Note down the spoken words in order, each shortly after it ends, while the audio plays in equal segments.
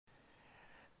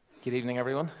Good evening,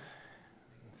 everyone.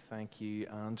 Thank you,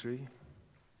 Andrew.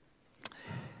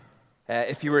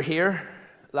 If you were here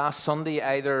last Sunday,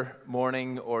 either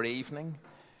morning or evening,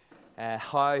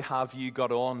 how have you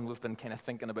got on? We've been kind of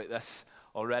thinking about this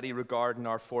already regarding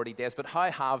our 40 days, but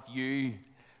how have you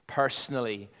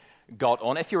personally got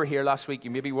on? If you were here last week,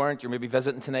 you maybe weren't, you're maybe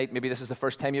visiting tonight, maybe this is the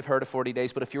first time you've heard of 40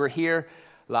 days, but if you were here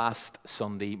last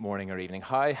Sunday morning or evening,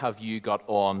 how have you got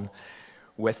on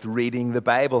with reading the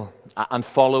Bible and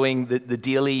following the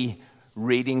daily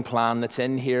reading plan that's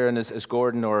in here? And as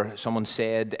Gordon or someone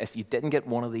said, if you didn't get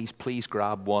one of these, please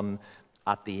grab one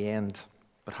at the end.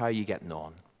 But how are you getting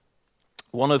on?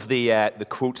 One of the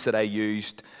quotes that I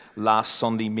used last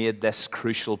Sunday made this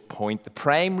crucial point. The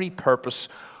primary purpose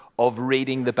of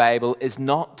reading the Bible is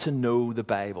not to know the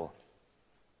Bible.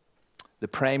 The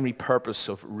primary purpose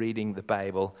of reading the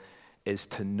Bible is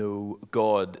to know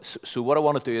God. So what I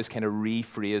want to do is kind of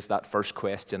rephrase that first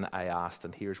question I asked,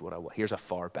 and here's a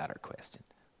far better question.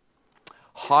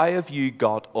 How have you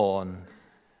got on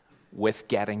with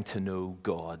getting to know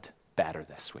God better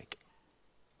this week?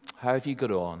 How have you got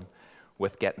on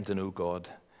with getting to know God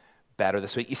better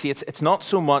this week? You see, it's not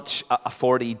so much a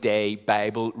 40-day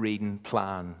Bible reading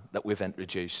plan that we've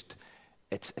introduced.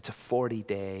 It's a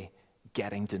 40-day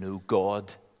getting to know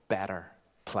God better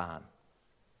plan.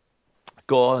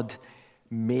 God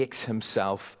makes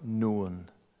himself known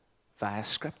via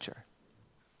Scripture.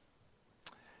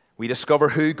 We discover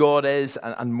who God is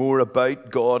and more about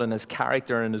God and his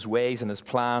character and his ways and his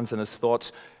plans and his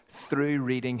thoughts through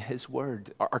reading his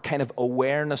word. Our kind of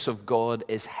awareness of God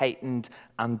is heightened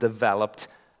and developed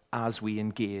as we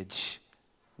engage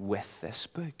with this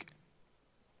book.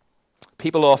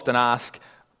 People often ask,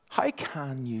 how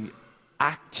can you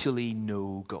actually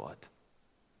know God?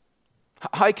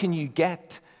 How can you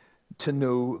get to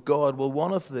know God? Well,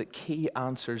 one of the key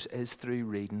answers is through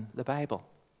reading the Bible,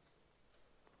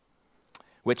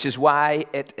 which is why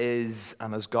it is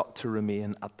and has got to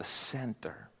remain at the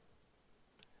center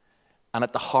and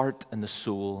at the heart and the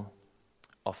soul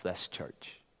of this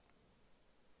church.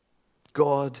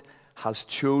 God has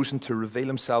chosen to reveal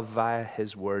himself via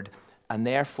his word, and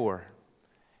therefore,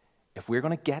 if we're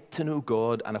going to get to know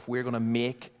God and if we're going to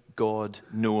make God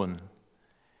known,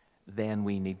 then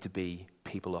we need to be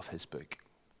people of his book.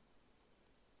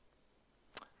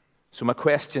 So my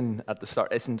question at the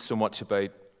start isn't so much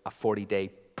about a 40-day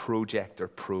project or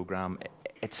program.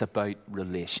 It's about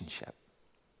relationship.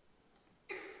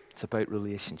 It's about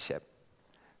relationship.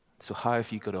 So how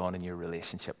have you got on in your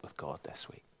relationship with God this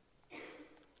week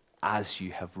as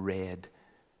you have read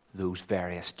those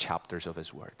various chapters of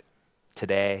his word?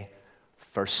 Today,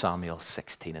 1 Samuel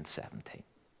 16 and 17.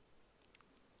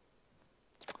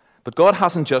 But God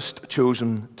hasn't just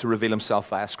chosen to reveal himself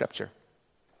via Scripture.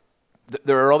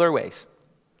 There are other ways.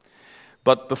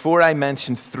 But before I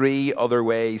mention three other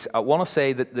ways, I want to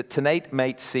say that tonight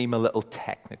might seem a little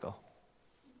technical,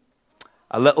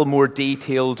 a little more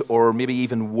detailed or maybe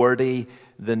even wordy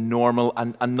than normal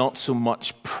and not so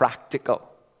much practical.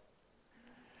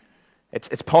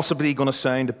 It's possibly going to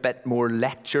sound a bit more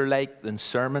lecture-like than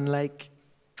sermon-like.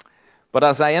 But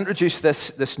as I introduce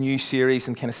this new series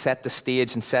and kind of set the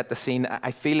stage and set the scene,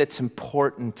 I feel it's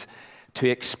important to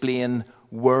explain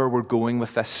where we're going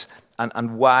with this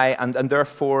and why. And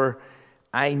therefore,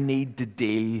 I need to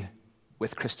deal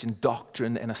with Christian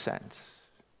doctrine in a sense.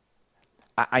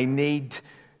 I need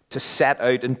to set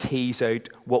out and tease out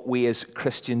what we as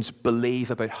Christians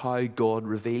believe about how God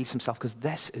reveals himself, because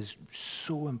this is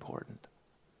so important.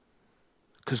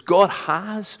 Because God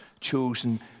has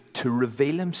chosen to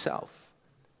reveal himself.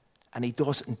 And he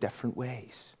does it in different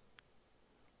ways.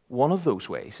 One of those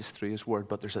ways is through his word,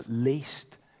 but there's at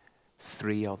least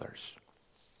three others.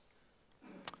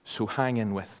 So hang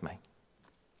in with me.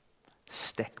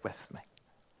 Stick with me.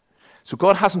 So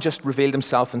God hasn't just revealed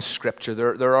himself in Scripture.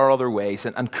 There are other ways.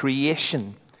 And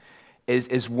creation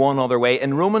is one other way.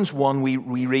 In Romans 1,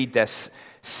 we read this.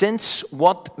 Since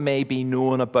what may be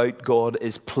known about God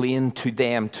is plain to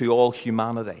them, to all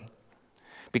humanity,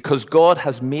 because God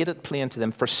has made it plain to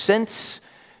them. For since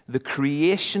the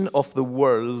creation of the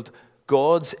world,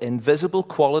 God's invisible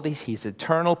qualities, his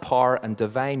eternal power and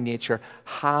divine nature,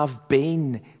 have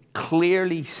been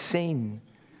clearly seen,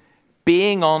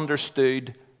 being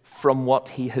understood from what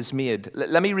he has made.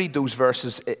 Let me read those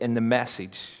verses in the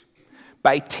Message.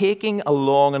 By taking a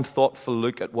long and thoughtful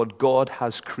look at what God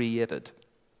has created,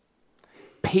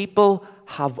 people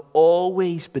have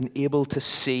always been able to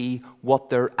see what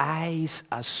their eyes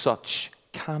as such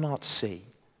cannot see.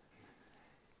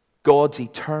 God's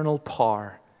eternal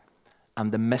power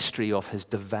and the mystery of his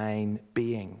divine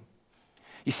being.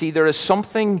 You see, there is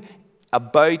something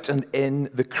about and in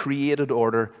the created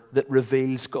order that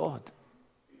reveals God.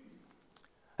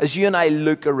 As you and I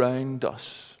look around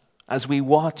us, as we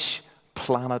watch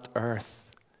planet Earth,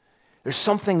 there's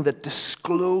something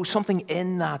something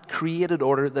in that created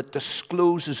order that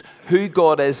discloses who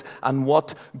God is and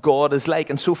what God is like.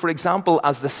 And so, for example,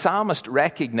 as the psalmist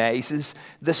recognizes,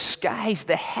 the skies,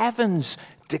 the heavens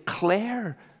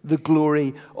declare the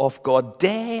glory of God.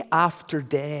 Day after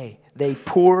day, they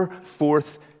pour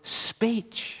forth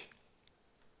speech,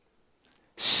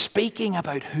 speaking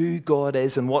about who God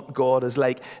is and what God is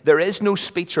like. There is no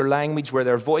speech or language where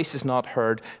their voice is not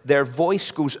heard. Their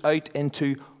voice goes out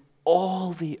into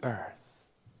all the earth.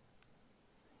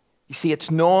 You see,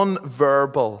 it's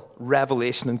non-verbal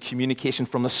revelation and communication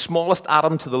from the smallest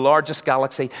atom to the largest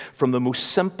galaxy, from the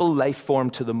most simple life form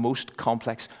to the most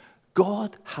complex.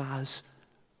 God has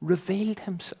revealed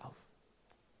himself.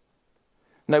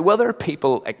 Now, whether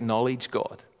people acknowledge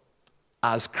God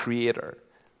as creator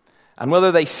and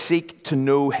whether they seek to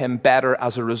know him better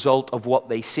as a result of what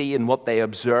they see and what they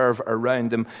observe around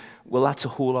them, well, that's a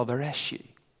whole other issue.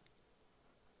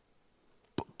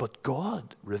 But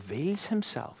God reveals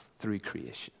himself through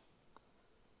creation.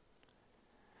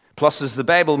 Plus, as the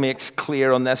Bible makes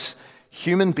clear on this,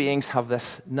 human beings have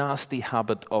this nasty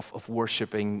habit of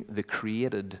worshiping the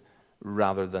created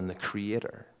rather than the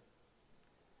creator,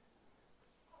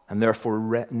 and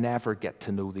therefore never get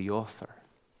to know the author.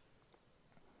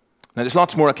 Now, there's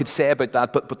lots more I could say about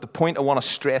that, but the point I want to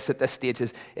stress at this stage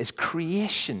is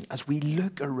creation, as we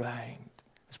look around,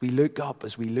 as we look up,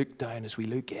 as we look down, as we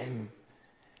look in,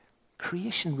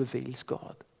 creation reveals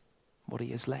God, what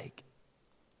he is like.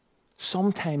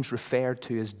 Sometimes referred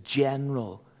to as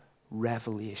general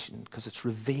revelation, because it's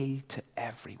revealed to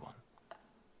everyone.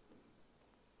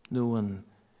 No one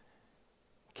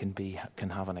can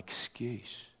have an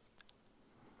excuse.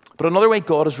 But another way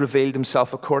God has revealed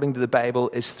himself, according to the Bible,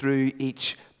 is through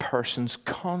each person's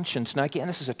conscience. Now, again,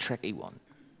 this is a tricky one.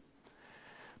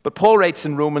 But Paul writes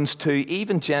in Romans 2,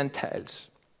 even Gentiles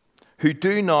who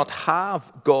do not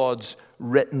have God's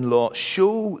written law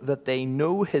show that they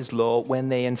know his law when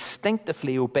they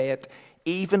instinctively obey it,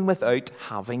 even without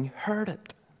having heard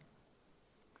it.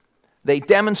 They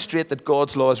demonstrate that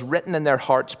God's law is written in their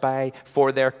hearts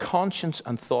for their conscience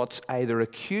and thoughts either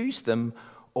accuse them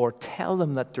or tell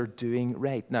them that they're doing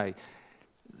right. Now,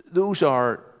 those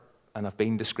are, and have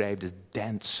been described as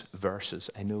dense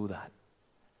verses, I know that.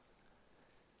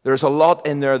 There's a lot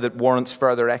in there that warrants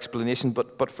further explanation,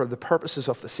 but for the purposes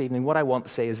of this evening, what I want to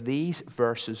say is these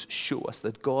verses show us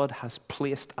that God has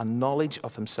placed a knowledge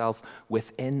of himself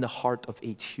within the heart of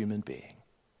each human being.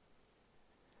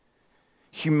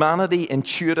 Humanity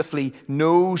intuitively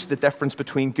knows the difference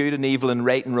between good and evil and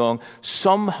right and wrong.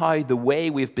 Somehow the way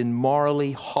we've been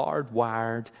morally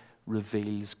hardwired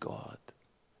reveals God.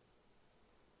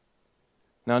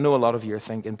 Now, I know a lot of you are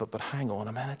thinking, but hang on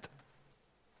a minute.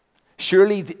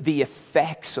 Surely the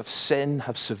effects of sin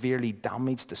have severely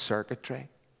damaged the circuitry.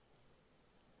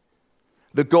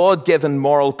 The God-given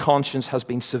moral conscience has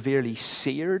been severely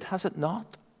seared, has it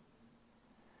not?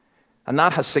 And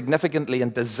that has significantly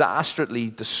and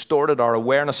disastrously distorted our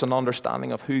awareness and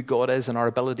understanding of who God is and our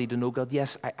ability to know God.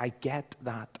 Yes, I get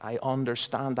that. I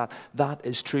understand that. That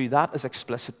is true. That is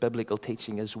explicit biblical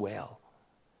teaching as well.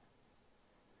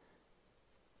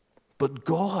 But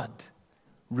God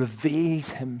reveals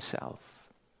himself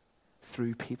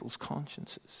through people's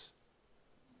consciences,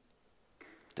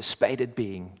 despite it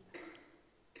being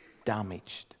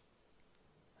damaged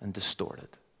and distorted.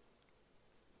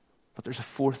 But there's a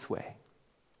fourth way.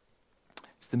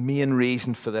 It's the main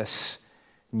reason for this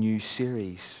new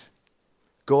series.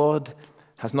 God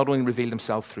has not only revealed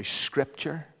himself through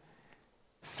Scripture,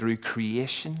 through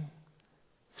creation,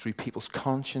 through people's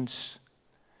conscience,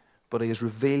 but he has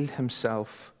revealed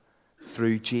himself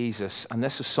through Jesus. And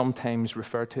this is sometimes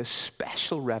referred to as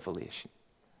special revelation,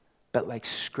 a bit like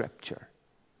Scripture.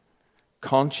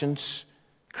 Conscience,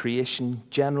 creation,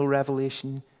 general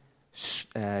revelation,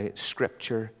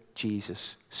 Scripture,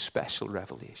 Jesus, special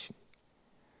revelation.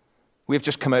 We have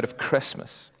just come out of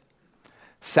Christmas,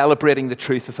 celebrating the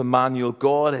truth of Emmanuel.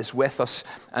 God is with us.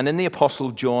 And in the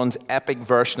Apostle John's epic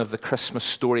version of the Christmas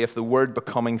story of the Word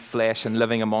becoming flesh and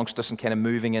living amongst us and kind of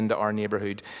moving into our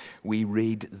neighborhood, we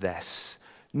read this.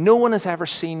 No one has ever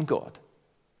seen God,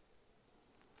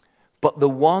 but the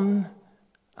one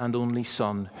and only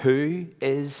Son, who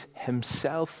is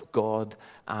himself God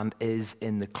and is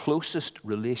in the closest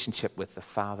relationship with the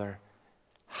Father,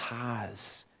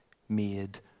 has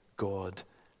made God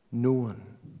known.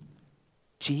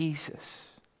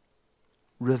 Jesus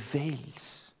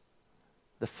reveals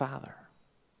the Father.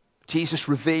 Jesus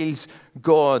reveals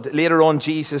God. Later on,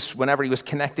 Jesus, whenever he was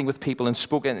connecting with people and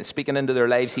speaking into their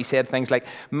lives, he said things like,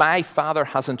 "My Father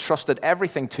has entrusted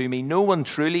everything to me. No one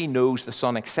truly knows the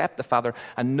Son except the Father,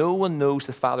 and no one knows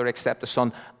the Father except the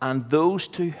Son, and those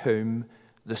to whom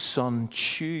the Son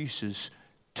chooses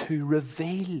to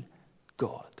reveal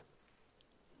God."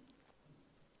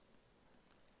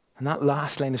 And that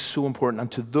last line is so important.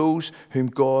 "And to those whom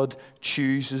God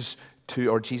chooses to,"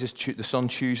 or the Son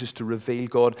chooses to reveal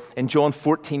God. In John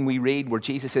 14 we read where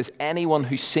Jesus says, "Anyone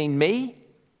who's seen me,"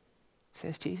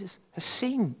 says Jesus, "has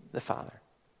seen the Father."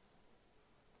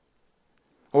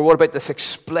 Or what about this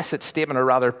explicit statement, or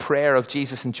rather prayer of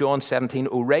Jesus in John 17,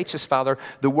 "O righteous Father,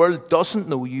 the world doesn't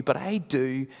know you, but I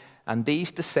do, and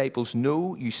these disciples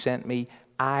know you sent me.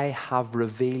 I have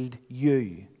revealed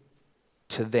you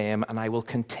to them, and I will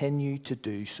continue to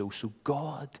do so." So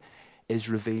God is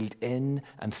revealed in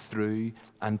and through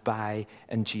and by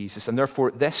in Jesus. And therefore,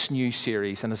 this new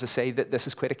series, and as I say, that this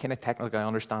is quite a kind of technical, I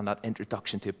understand that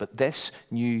introduction to it, but this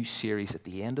new series at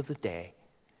the end of the day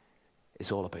is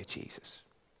all about Jesus.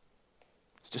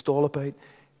 It's just all about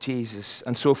Jesus.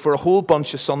 And so for a whole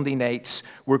bunch of Sunday nights,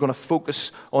 we're going to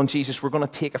focus on Jesus. We're going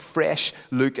to take a fresh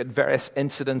look at various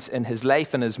incidents in his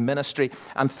life and his ministry.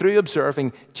 And through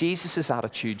observing Jesus'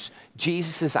 attitudes,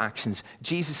 Jesus' actions,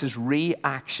 Jesus'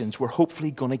 reactions, we're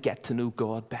hopefully going to get to know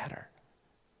God better.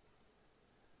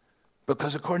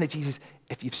 Because according to Jesus,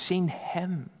 if you've seen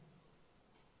him,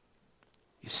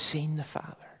 you've seen the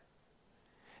Father.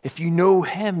 If you know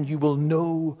him, you will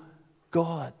know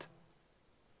God.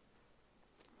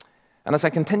 And as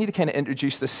I continue to kind of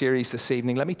introduce this series this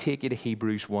evening, let me take you to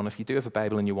Hebrews 1. If you do have a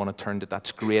Bible and you want to turn to it,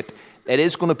 that's great. It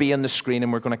is going to be on the screen,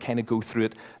 and we're going to kind of go through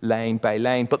it line by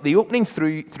line. But the opening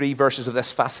three verses of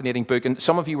this fascinating book, and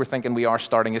some of you were thinking we are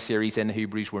starting a series in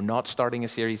Hebrews. We're not starting a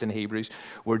series in Hebrews.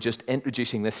 We're just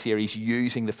introducing this series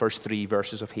using the first 3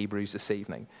 verses of Hebrews this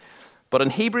evening. But in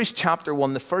Hebrews chapter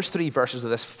 1, the first 3 verses of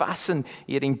this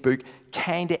fascinating book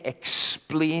kind of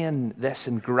explain this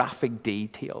in graphic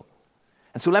detail.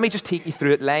 And so let me just take you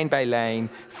through it line by line,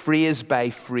 phrase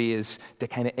by phrase, to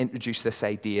kind of introduce this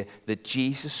idea that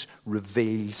Jesus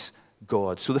reveals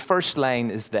God. So the first line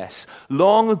is this: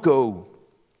 long ago,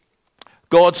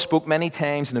 God spoke many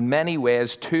times and in many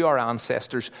ways to our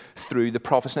ancestors through the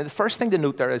prophets. Now, the first thing to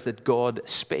note there is that God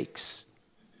speaks.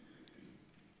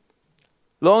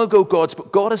 Long ago, God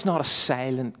spoke. God is not a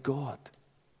silent God.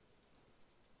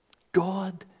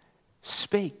 God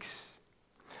speaks.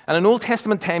 And in Old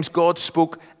Testament times, God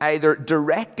spoke either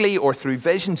directly or through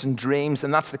visions and dreams,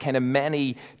 and that's the kind of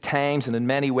many times and in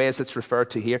many ways it's referred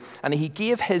to here. And he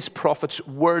gave his prophets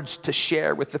words to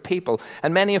share with the people.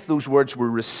 And many of those words were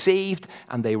received,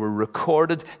 and they were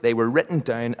recorded, they were written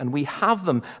down, and we have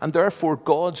them. And therefore,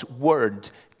 God's word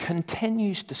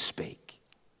continues to speak.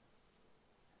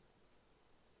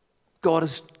 God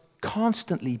is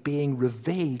constantly being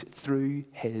revealed through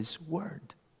his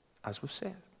word, as we've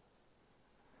said.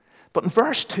 But in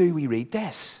verse 2 we read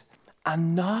this: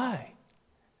 "And now,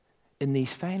 in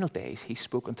these final days, he's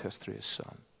spoken to us through his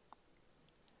Son."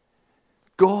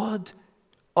 God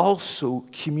also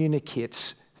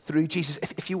communicates through Jesus.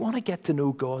 If you want to get to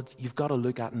know God, you've got to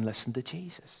look at and listen to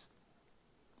Jesus.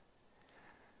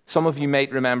 Some of you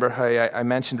might remember how I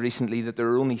mentioned recently that there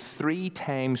are only 3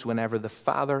 times whenever the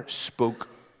Father spoke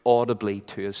audibly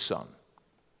to his Son.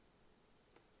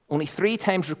 Only 3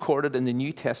 times recorded in the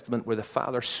New Testament where the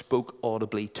Father spoke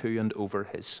audibly to and over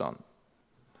his Son.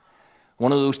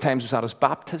 One of those times was at his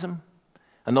baptism.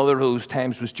 Another of those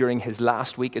times was during his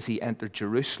last week as he entered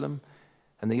Jerusalem.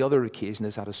 And the other occasion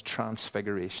is at his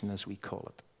transfiguration, as we call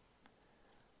it.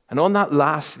 And on that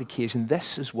last occasion,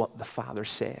 this is what the Father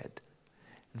said: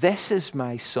 "This is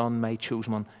my Son, my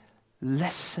chosen one.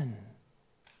 Listen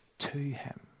to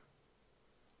him."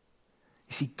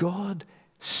 You see, God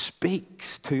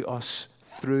speaks to us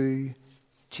through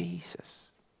Jesus.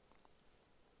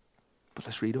 But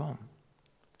let's read on.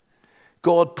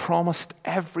 God promised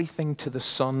everything to the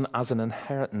Son as an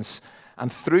inheritance,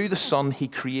 and through the Son he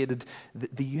created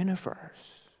the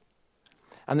universe.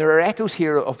 And there are echoes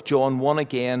here of John 1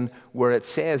 again, where it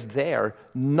says there,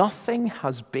 "Nothing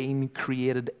has been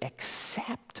created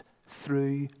except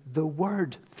through the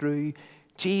Word," through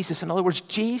Jesus. In other words,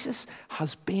 Jesus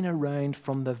has been around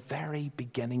from the very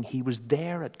beginning. He was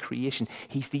there at creation.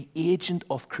 He's the agent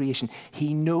of creation.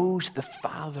 He knows the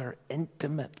Father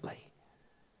intimately.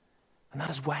 And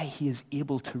that is why he is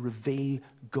able to reveal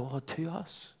God to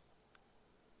us.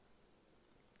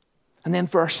 And then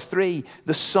verse 3,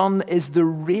 the Son is the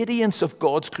radiance of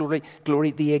God's glory,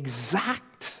 the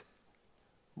exact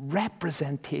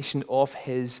representation of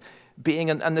his being.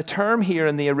 And the term here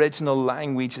in the original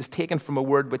language is taken from a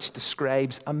word which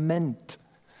describes a mint,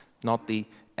 not the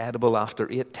edible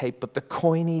after eight type, but the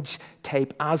coinage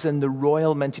type, as in the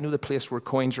royal mint, the place where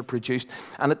coins are produced.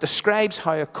 And it describes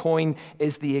how a coin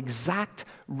is the exact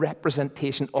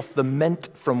representation of the mint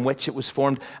from which it was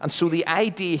formed. And so the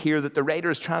idea here that the writer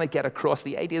is trying to get across,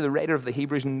 the idea the writer of the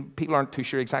Hebrews, and people aren't too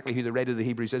sure exactly who the writer of the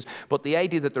Hebrews is, but the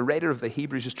idea that the writer of the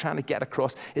Hebrews is trying to get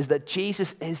across is that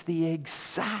Jesus is the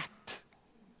exact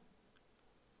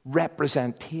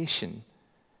representation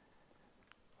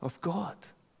of God,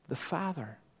 the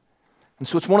Father. And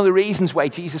so it's one of the reasons why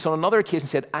Jesus on another occasion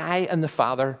said, I and the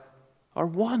Father are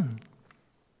one.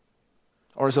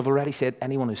 Or as I've already said,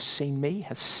 anyone who's seen me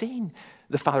has seen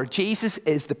the Father. Jesus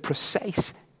is the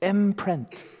precise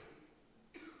imprint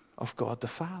of God the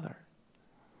Father.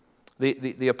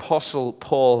 The Apostle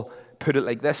Paul put it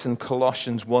like this in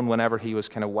Colossians 1 whenever he was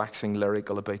kind of waxing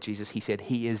lyrical about Jesus. He said,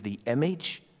 he is the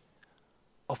image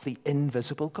of the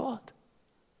invisible God.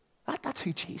 That's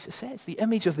who Jesus is, the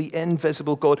image of the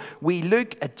invisible God. We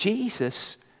look at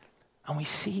Jesus and we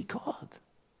see God.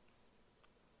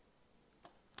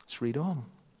 Let's read on.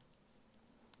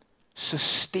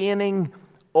 Sustaining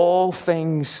all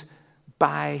things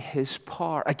by his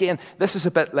power. Again, this is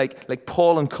a bit like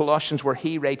Paul in Colossians where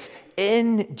he writes,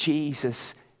 in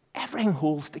Jesus, everything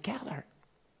holds together.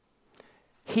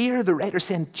 Here the writer's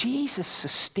saying, Jesus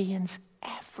sustains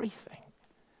everything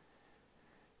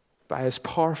by his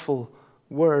powerful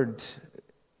word.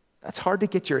 That's hard to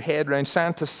get your head around.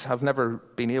 Scientists have never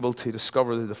been able to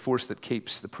discover the force that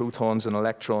keeps the protons and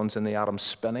electrons in the atom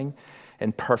spinning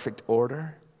in perfect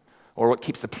order, or what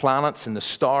keeps the planets and the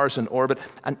stars in orbit.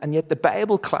 And yet the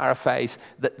Bible clarifies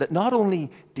that not only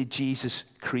did Jesus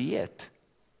create,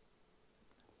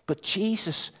 but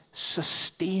Jesus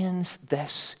sustains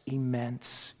this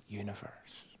immense universe.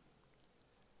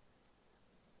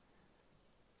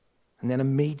 And then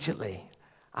immediately,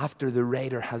 after the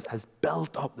writer has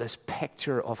built up this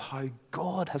picture of how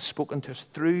God has spoken to us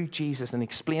through Jesus and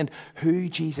explained who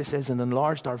Jesus is and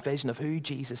enlarged our vision of who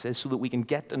Jesus is so that we can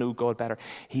get to know God better,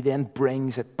 he then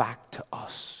brings it back to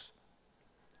us.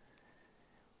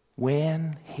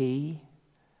 When he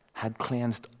had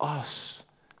cleansed us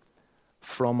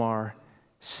from our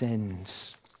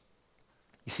sins.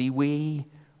 You see, we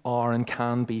are and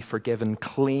can be forgiven,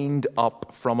 cleaned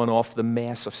up from and off the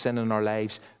mess of sin in our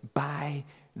lives by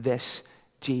this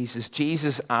Jesus.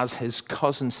 Jesus, as his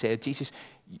cousin said, Jesus,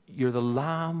 you're the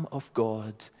Lamb of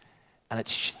God, and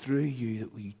it's through you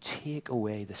that we take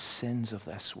away the sins of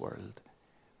this world.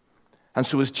 And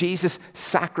so as Jesus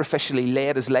sacrificially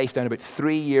laid his life down about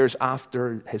 3 years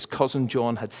after his cousin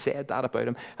John had said that about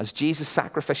him, as Jesus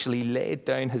sacrificially laid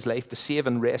down his life to save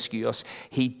and rescue us,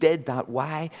 he did that.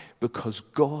 Why? Because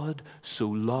God so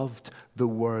loved the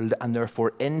world, and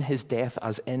therefore in his death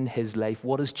as in his life,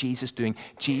 what is Jesus doing?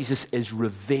 Jesus is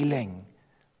revealing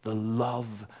the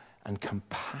love and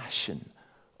compassion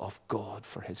of God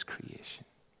for his creation.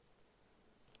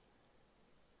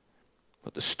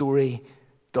 But the story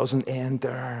doesn't end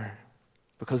there,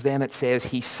 because then it says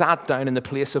he sat down in the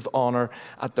place of honor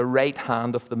at the right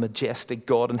hand of the majestic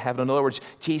God in heaven. In other words,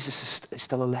 Jesus is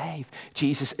still alive.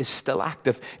 Jesus is still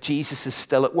active. Jesus is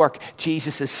still at work.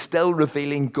 Jesus is still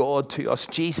revealing God to us.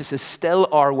 Jesus is still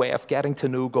our way of getting to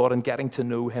know God and getting to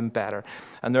know him better.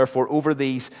 And therefore, over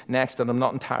these next, and I'm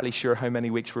not entirely sure how many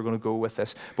weeks we're going to go with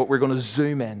this, but we're going to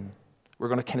zoom in. We're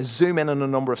going to kind of zoom in on a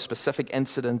number of specific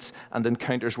incidents and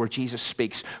encounters where Jesus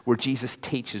speaks, where Jesus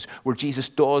teaches, where Jesus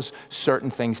does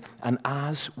certain things. And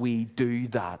as we do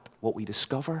that, what we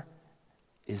discover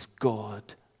is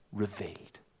God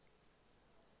revealed.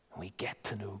 And we get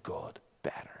to know God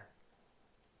better,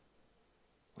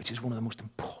 which is one of the most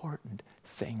important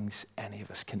things any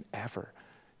of us can ever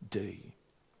do.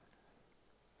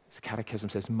 The Catechism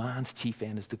says, man's chief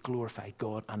end is to glorify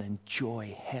God and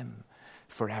enjoy him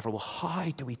forever. Well, how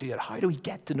do we do it? How do we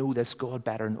get to know this God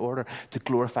better in order to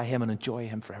glorify him and enjoy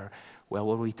him forever? Well,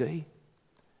 what do?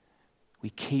 We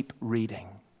keep reading.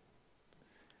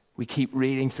 We keep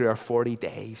reading through our 40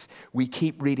 days. We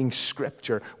keep reading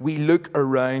Scripture. We look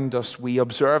around us. We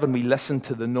observe and we listen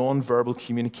to the non-verbal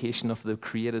communication of the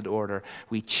created order.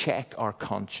 We check our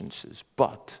consciences.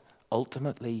 But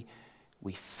ultimately,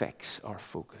 we fix our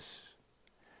focus.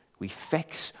 We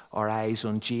fix our eyes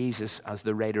on Jesus, as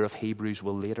the writer of Hebrews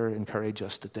will later encourage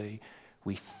us to do.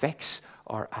 We fix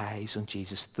our eyes on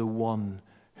Jesus, the one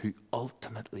who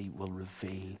ultimately will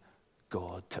reveal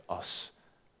God to us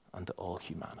and to all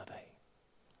humanity.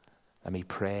 Let me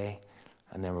pray,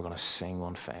 and then we're going to sing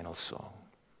one final song.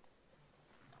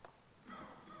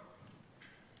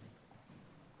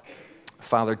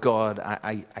 Father God,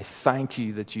 I thank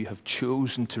you that you have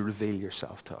chosen to reveal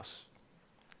yourself to us.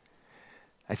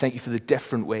 I thank you for the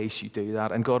different ways you do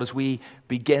that. And God, as we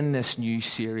begin this new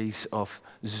series of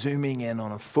zooming in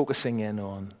on and focusing in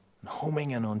on and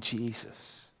homing in on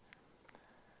Jesus,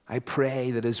 I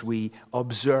pray that as we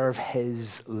observe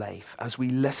his life, as we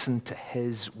listen to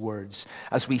his words,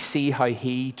 as we see how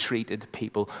he treated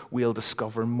people, we'll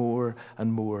discover more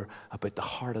and more about the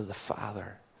heart of the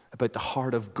Father, about the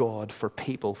heart of God for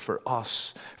people, for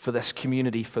us, for this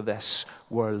community, for this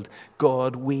world.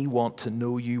 God, we want to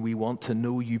know you. We want to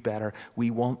know you better.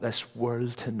 We want this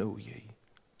world to know you.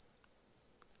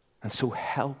 And so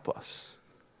help us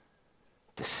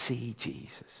to see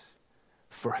Jesus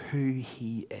for who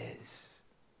he is,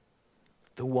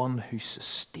 the one who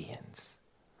sustains,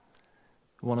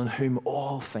 the one in whom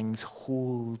all things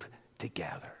hold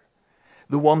together,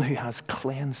 the one who has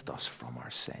cleansed us from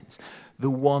our sins, the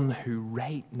one who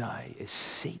right now is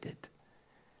seated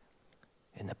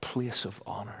in the place of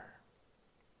honor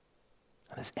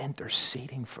and is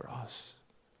interceding for us.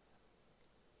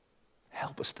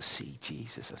 Help us to see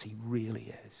Jesus as he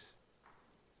really is.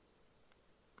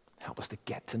 Help us to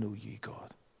get to know you,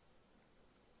 God.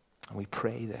 And we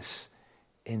pray this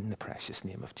in the precious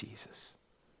name of Jesus.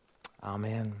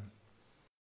 Amen.